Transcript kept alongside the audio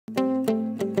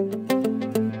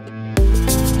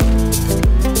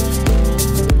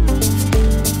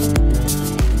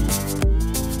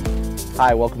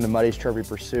Hi, welcome to Muddy's Trophy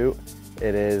Pursuit.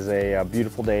 It is a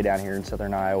beautiful day down here in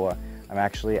southern Iowa. I'm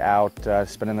actually out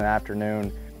spending the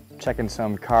afternoon checking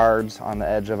some cards on the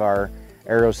edge of our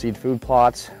arrow seed food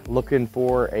plots, looking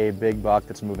for a big buck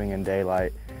that's moving in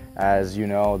daylight. As you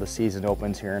know, the season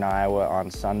opens here in Iowa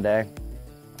on Sunday.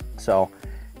 So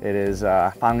it is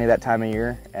finally that time of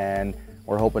year, and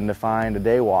we're hoping to find a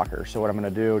day walker. So what I'm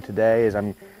going to do today is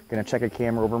I'm going to check a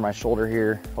camera over my shoulder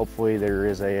here. Hopefully there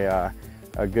is a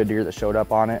good deer that showed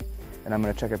up on it, and I'm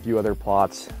going to check a few other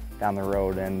plots down the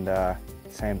road, and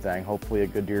same thing, hopefully a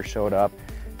good deer showed up.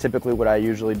 Typically what I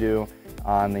usually do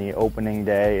on the opening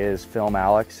day is film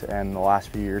Alex, and the last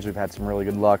few years we've had some really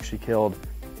good luck. She killed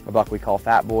a buck we call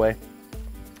Fat Boy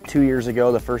 2 years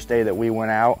ago, the first day that we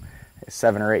went out, a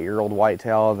 7 or 8 year old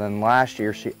whitetail. Then last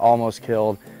year she almost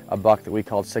killed a buck that we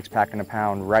called 6 Pack and a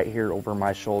Pound right here over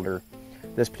my shoulder.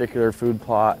 This particular food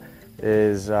plot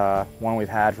is one we've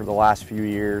had for the last few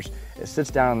years. It sits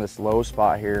down in this low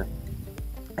spot here,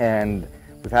 and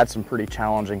we've had some pretty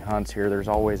challenging hunts here. There's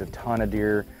always a ton of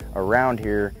deer around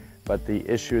here, but the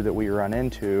issue that we run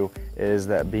into is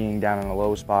that being down in a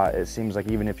low spot, it seems like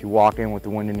even if you walk in with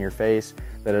the wind in your face,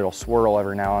 that it'll swirl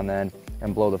every now and then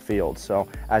and blow the field. So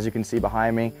as you can see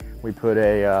behind me, we put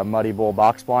a Muddy Bull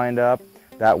box blind up.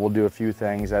 That will do a few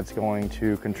things. That's going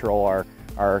to control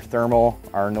our thermal,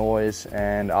 our noise,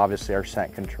 and obviously our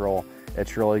scent control.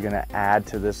 It's really going to add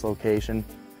to this location.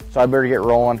 So I better get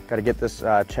rolling. Got to get this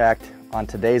checked. On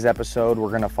today's episode, we're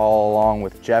going to follow along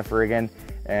with Jeff Riggen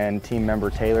and team member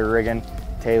Taylor Riggen.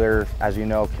 Taylor, as you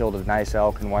know, killed a nice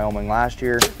elk in Wyoming last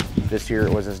year. This year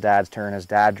it was his dad's turn. His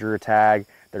dad drew a tag.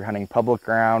 They're hunting public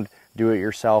ground,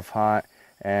 do-it-yourself hunt,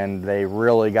 and they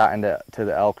really got into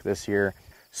the elk this year.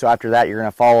 So after that, you're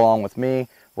going to follow along with me.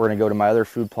 We're going to go to my other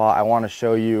food plot. I want to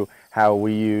show you how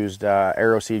we used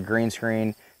arrow seed green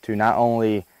screen to not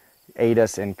only aid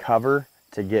us in cover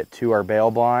to get to our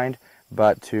bail blind,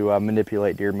 but to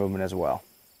manipulate deer movement as well.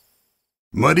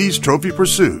 Muddy's Trophy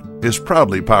Pursuit is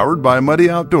proudly powered by Muddy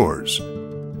Outdoors,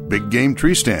 Big Game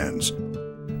Tree Stands,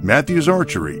 Matthews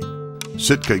Archery,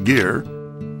 Sitka Gear,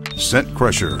 Scent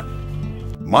Crusher,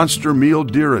 Monster Meal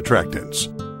Deer Attractants,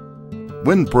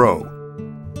 Wind Pro,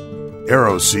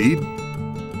 Arrow Seed,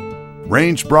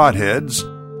 Range Broadheads,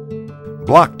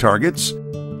 Block Targets,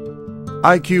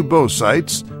 IQ Bow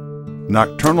Sights,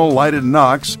 Nocturnal Lighted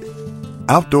Nocks,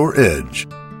 Outdoor Edge,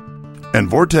 and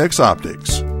Vortex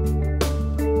Optics.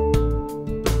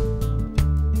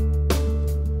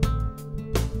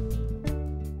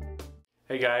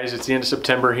 Hey guys, it's the end of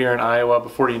September here in Iowa.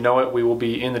 Before you know it, we will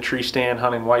be in the tree stand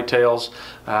hunting whitetails,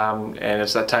 and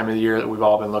it's that time of the year that we've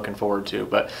all been looking forward to.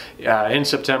 But in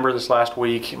September, this last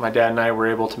week, my dad and I were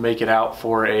able to make it out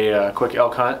for a quick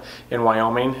elk hunt in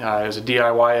Wyoming. It was a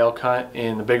DIY elk hunt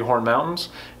in the Bighorn Mountains,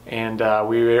 and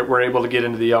we were able to get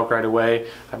into the elk right away.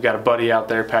 I've got a buddy out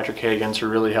there, Patrick Higgins, who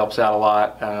really helps out a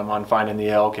lot on finding the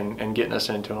elk and getting us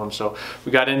into them. So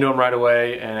we got into them right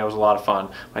away, and it was a lot of fun.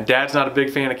 My dad's not a big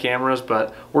fan of cameras,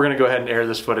 but we're going to go ahead and air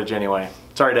this footage anyway.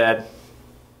 Sorry, Dad.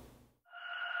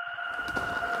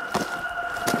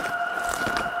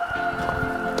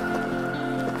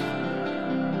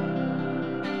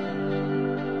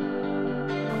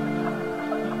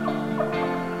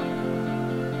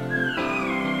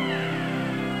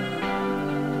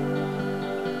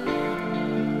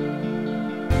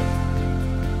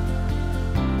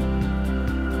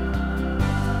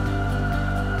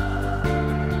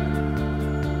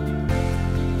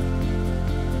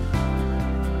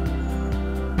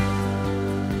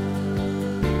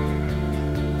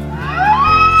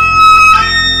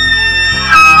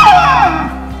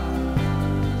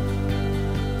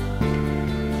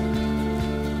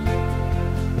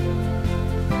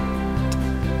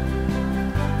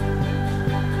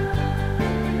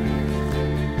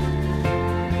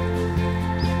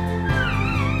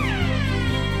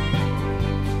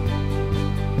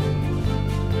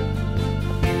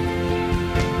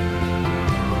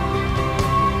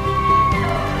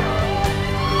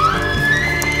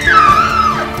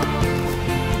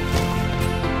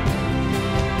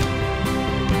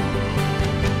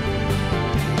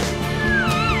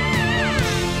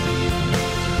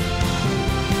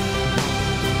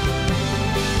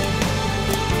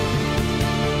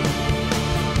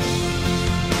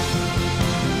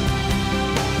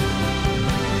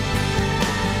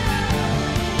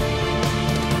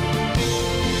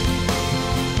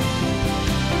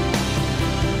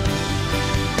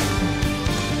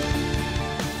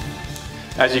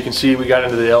 as you can see, we got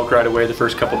into the elk right away the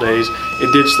first couple days.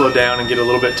 It did slow down and get a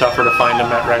little bit tougher to find them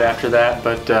right after that,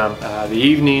 but the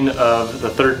evening of the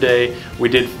third day, we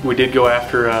did go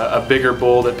after a bigger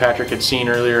bull that Patrick had seen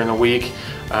earlier in the week.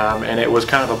 And it was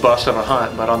kind of a bust of a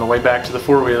hunt, but on the way back to the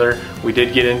four-wheeler, we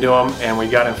did get into them and we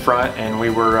got in front and we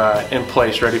were in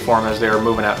place ready for them as they were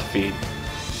moving out to feed.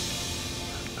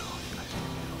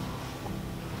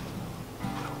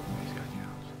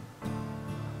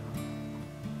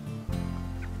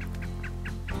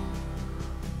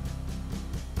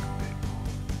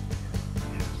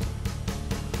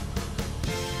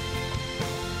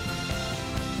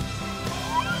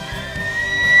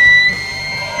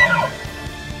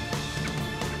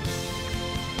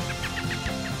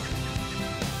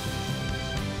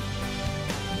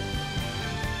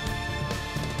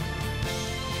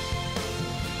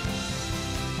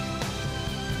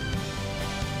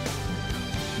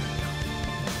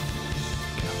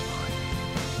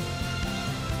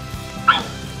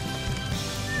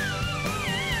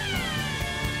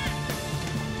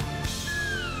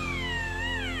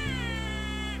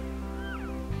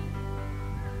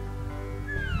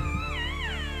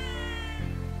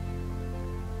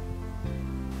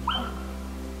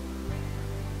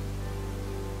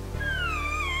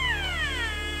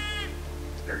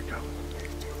 There you go.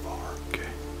 Too far. Okay.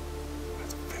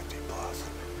 That's 50 plus.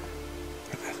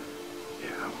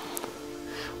 Yeah.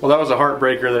 Well, that was a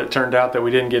heartbreaker that it turned out that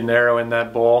we didn't get an arrow in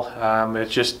that bull. It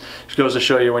just goes to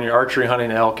show you when you're archery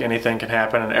hunting elk, anything can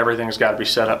happen and everything's got to be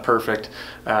set up perfect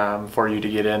for you to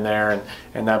get in there.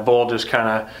 And that bull just kind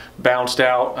of bounced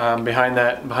out behind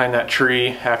that tree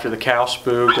after the cow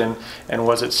spooked and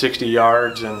was at 60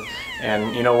 yards.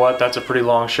 And you know what? That's a pretty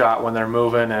long shot when they're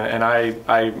moving. And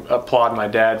I applaud my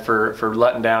dad for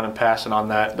letting down and passing on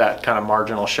that kind of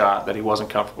marginal shot that he wasn't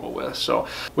comfortable with. So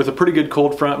with a pretty good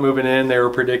cold front moving in, they were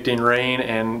predicting rain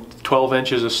and 12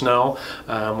 inches of snow.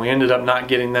 We ended up not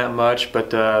getting that much,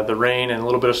 but the rain and a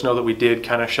little bit of snow that we did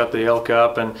kind of shut the elk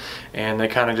up, and they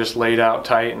kind of just laid out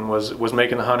tight and was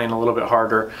making the hunting a little bit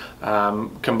harder,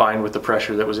 combined with the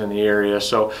pressure that was in the area.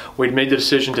 So we'd made the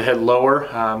decision to head lower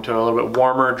to a little bit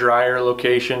warmer, drier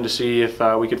location to see if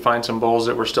we could find some bulls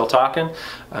that were still talking.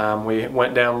 We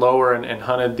went down lower and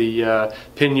hunted the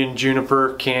Pinyon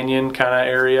Juniper Canyon kind of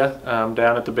area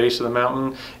down at the base of the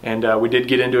mountain, and we did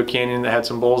get into a canyon that had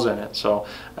some bulls in it. So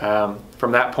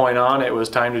from that point on, it was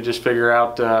time to just figure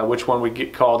out which one we'd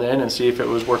get called in and see if it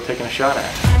was worth taking a shot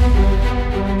at.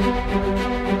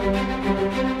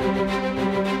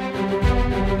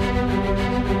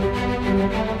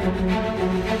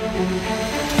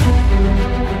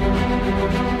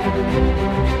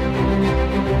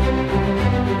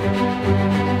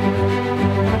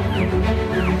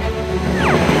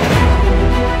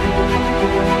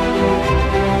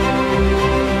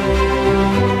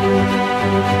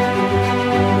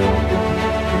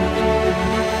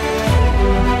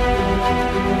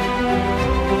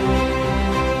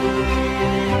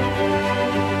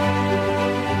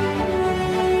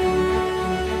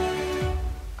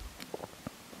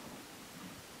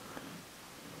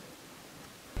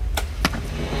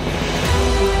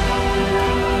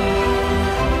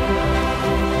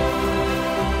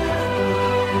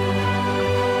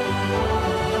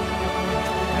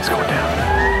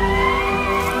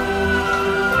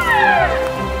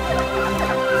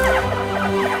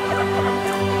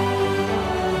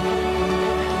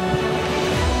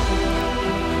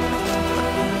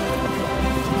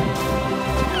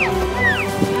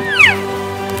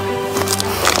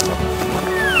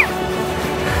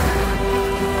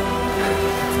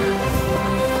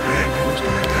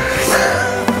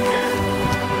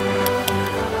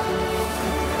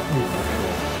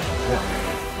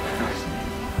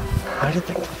 I didn't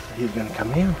think he was going to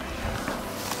come in.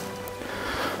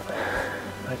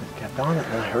 I just kept on it,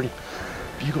 and I heard him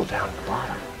bugle down at the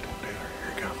bottom. Here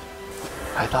he comes.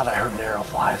 I thought I heard an arrow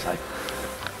fly. I was like,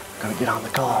 I'm going to get on the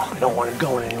call. I don't want him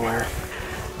going anywhere.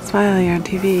 Smile, you're on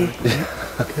TV.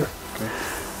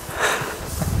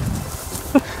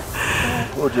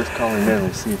 We'll just call him in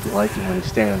and see if you like him when he's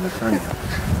standing in front of you.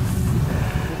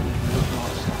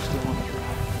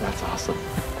 That's awesome.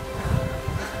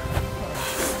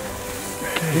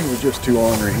 He was just too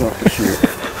ornery not to shoot.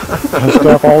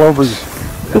 Stuff all over his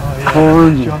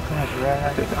horns.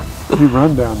 He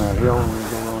run down that hill and we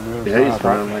go on the other side. Yeah, he's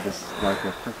running like a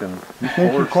freaking You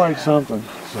think you're quite something.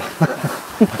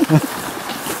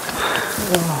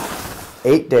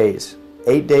 8 days.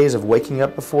 8 days of waking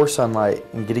up before sunlight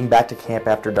and getting back to camp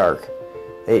after dark.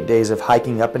 8 days of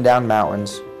hiking up and down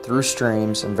mountains, through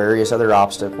streams, and various other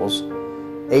obstacles.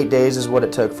 8 days is what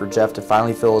it took for Jeff to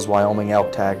finally fill his Wyoming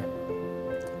elk tag.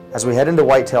 As we head into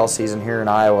whitetail season here in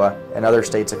Iowa and other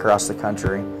states across the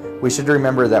country, we should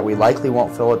remember that we likely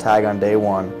won't fill a tag on day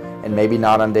 1 and maybe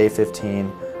not on day 15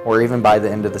 or even by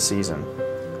the end of the season.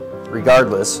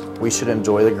 Regardless, we should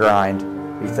enjoy the grind,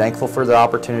 be thankful for the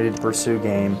opportunity to pursue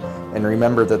game, and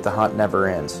remember that the hunt never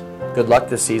ends. Good luck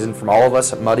this season from all of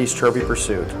us at Muddy's Trophy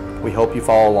Pursuit. We hope you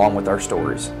follow along with our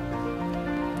stories.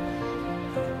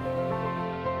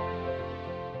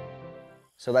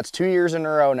 So that's 2 years in a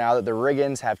row now that the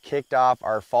Riggens have kicked off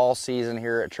our fall season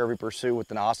here at Trophy Pursuit with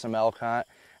an awesome elk hunt.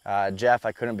 Jeff,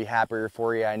 I couldn't be happier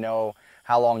for you. I know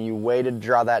how long you waited to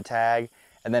draw that tag,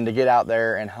 and then to get out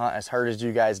there and hunt as hard as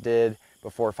you guys did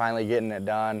before finally getting it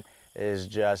done is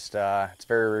just, it's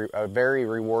a very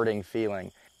rewarding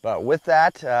feeling. But with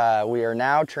that, we are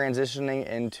now transitioning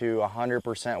into 100%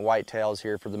 whitetails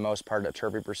here for the most part at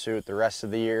Trophy Pursuit. The rest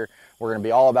of the year, we're going to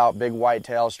be all about big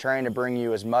whitetails, trying to bring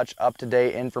you as much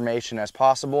up-to-date information as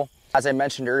possible. As I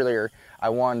mentioned earlier, I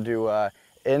wanted to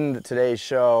end today's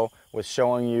show with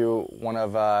showing you one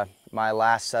of my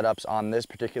last setups on this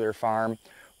particular farm.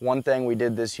 One thing we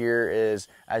did this year is,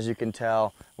 as you can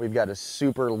tell, we've got a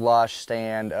super lush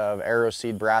stand of Arrow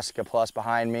Seed Brassica Plus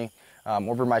behind me.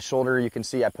 Over my shoulder you can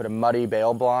see I put a muddy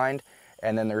bale blind,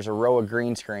 and then there's a row of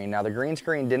green screen. Now the green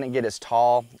screen didn't get as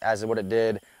tall as what it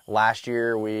did last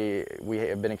year. We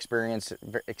have been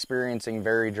experiencing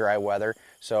very dry weather,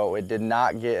 so it did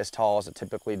not get as tall as it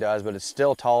typically does, but it's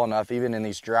still tall enough even in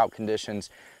these drought conditions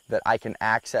that I can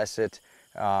access it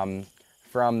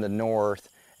from the north,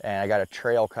 and I got a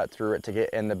trail cut through it to get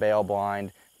in the bale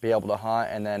blind, be able to hunt,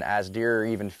 and then as deer are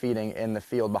even feeding in the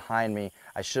field behind me,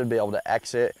 I should be able to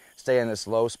exit, stay in this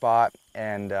low spot,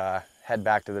 and head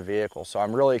back to the vehicle. So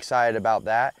I'm really excited about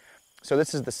that. So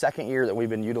this is the second year that we've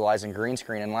been utilizing green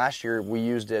screen, and last year we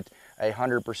used it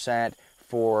 100%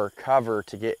 for cover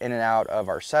to get in and out of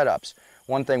our setups.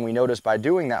 One thing we noticed by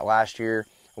doing that last year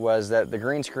was that the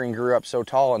green screen grew up so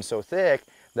tall and so thick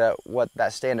that what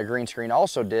that stand of green screen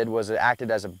also did was it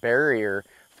acted as a barrier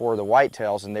for the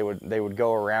whitetails, and they would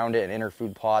go around it and enter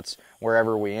food plots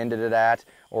wherever we ended it at,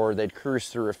 or they'd cruise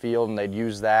through a field and they'd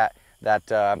use that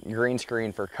green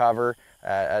screen for cover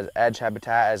as edge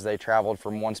habitat as they traveled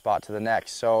from one spot to the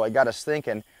next. So it got us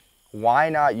thinking, why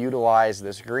not utilize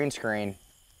this green screen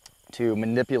to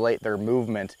manipulate their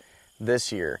movement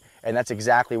this year? And that's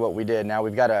exactly what we did. Now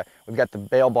we've got the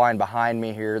bale blind behind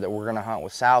me here that we're going to hunt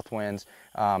with south winds.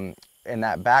 In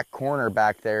that back corner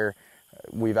back there,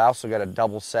 we've also got a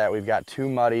double set. We've got 2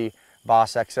 muddy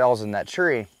Boss XLs in that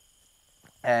tree,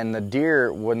 and the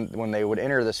deer, when they would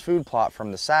enter this food plot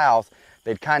from the south,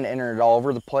 they'd kind of enter it all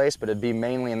over the place, but it'd be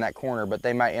mainly in that corner. But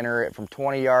they might enter it from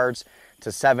 20 yards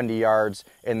to 70 yards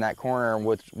in that corner,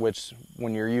 which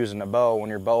when you're using a bow, when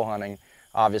you're bow hunting,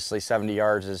 obviously 70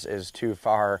 yards is too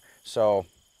far. So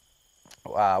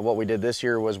what we did this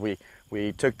year was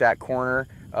we took that corner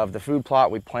of the food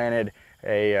plot, we planted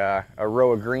a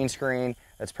row of green screen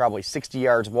that's probably 60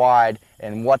 yards wide,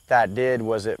 and what that did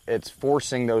was it's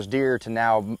forcing those deer to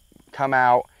now come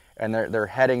out, and they're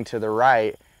heading to the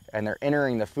right, and they're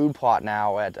entering the food plot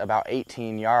now at about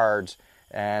 18 yards,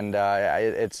 and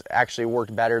it's actually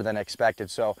worked better than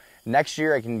expected. So next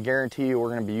year I can guarantee you we're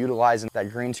going to be utilizing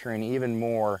that green screen even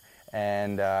more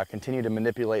and continue to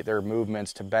manipulate their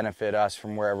movements to benefit us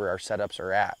from wherever our setups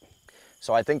are at.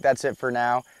 So I think that's it for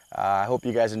now. I hope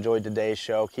you guys enjoyed today's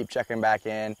show. Keep checking back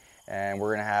in, and we're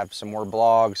going to have some more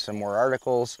blogs, some more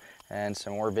articles, and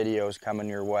some more videos coming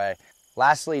your way.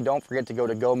 Lastly, don't forget to go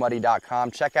to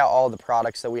GoMuddy.com. Check out all the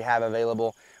products that we have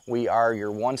available. We are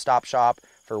your one-stop shop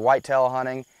for whitetail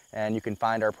hunting, and you can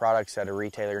find our products at a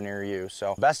retailer near you.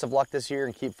 So best of luck this year,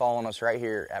 and keep following us right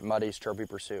here at Muddy's Trophy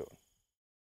Pursuit.